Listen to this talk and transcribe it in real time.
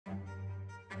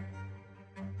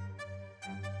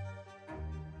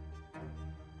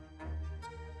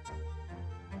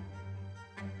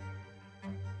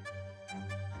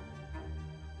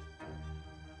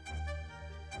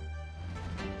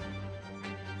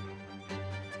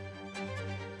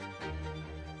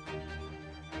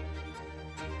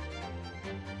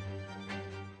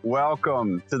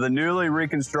Welcome to the newly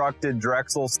reconstructed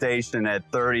Drexel Station at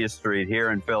 30th Street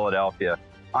here in Philadelphia.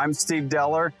 I'm Steve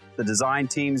Deller, the design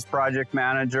team's project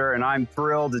manager, and I'm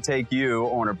thrilled to take you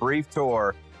on a brief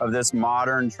tour of this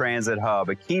modern transit hub,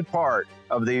 a key part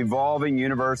of the evolving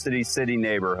University City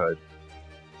neighborhood.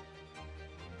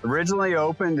 Originally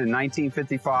opened in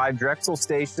 1955, Drexel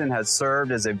Station has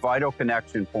served as a vital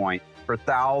connection point for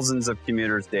thousands of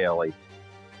commuters daily.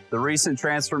 The recent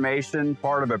transformation,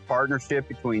 part of a partnership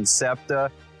between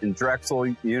SEPTA and Drexel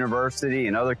University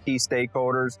and other key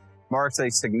stakeholders, marks a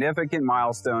significant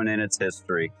milestone in its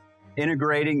history,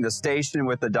 integrating the station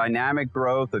with the dynamic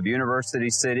growth of University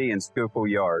City and Schuylkill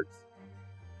yards.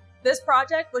 This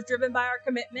project was driven by our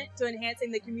commitment to enhancing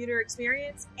the commuter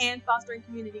experience and fostering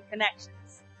community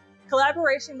connections.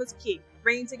 Collaboration was key,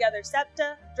 bringing together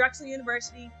SEPTA, Drexel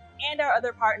University, and our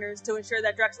other partners to ensure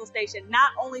that Drexel Station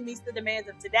not only meets the demands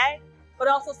of today, but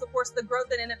also supports the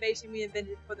growth and innovation we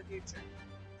envision for the future.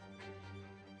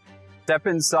 Step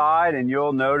inside and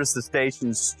you'll notice the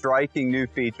station's striking new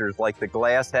features like the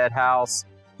glass head house,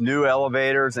 new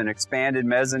elevators, and expanded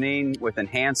mezzanine with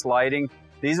enhanced lighting.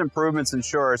 These improvements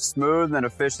ensure a smooth and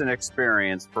efficient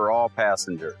experience for all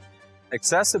passengers.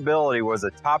 Accessibility was a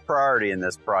top priority in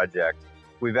this project.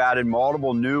 We've added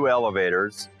multiple new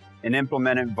elevators and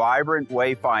implemented vibrant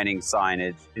wayfinding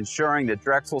signage, ensuring that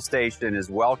Drexel Station is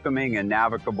welcoming and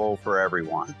navigable for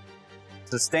everyone.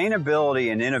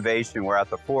 Sustainability and innovation were at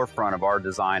the forefront of our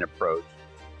design approach.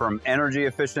 From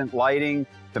energy-efficient lighting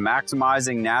to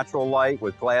maximizing natural light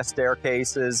with glass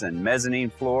staircases and mezzanine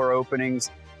floor openings,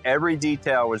 every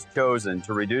detail was chosen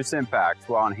to reduce impacts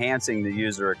while enhancing the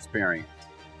user experience.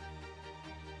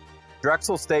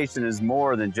 Drexel Station is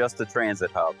more than just a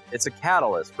transit hub. It's a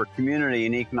catalyst for community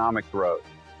and economic growth.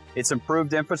 Its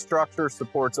improved infrastructure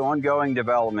supports ongoing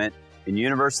development in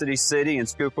University City and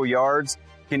Schuylkill yards,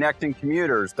 connecting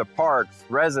commuters to parks,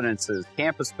 residences,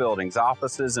 campus buildings,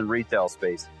 offices, and retail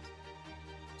spaces.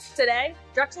 Today,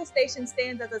 Drexel Station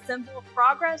stands as a symbol of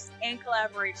progress and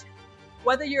collaboration.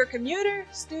 Whether you're a commuter,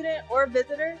 student, or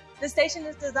visitor, the station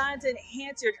is designed to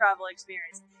enhance your travel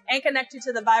experience and connect you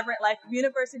to the vibrant life of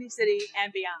University City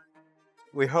and beyond.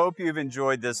 We hope you've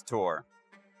enjoyed this tour.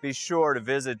 Be sure to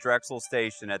visit Drexel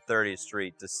Station at 30th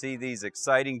Street to see these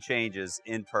exciting changes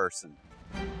in person.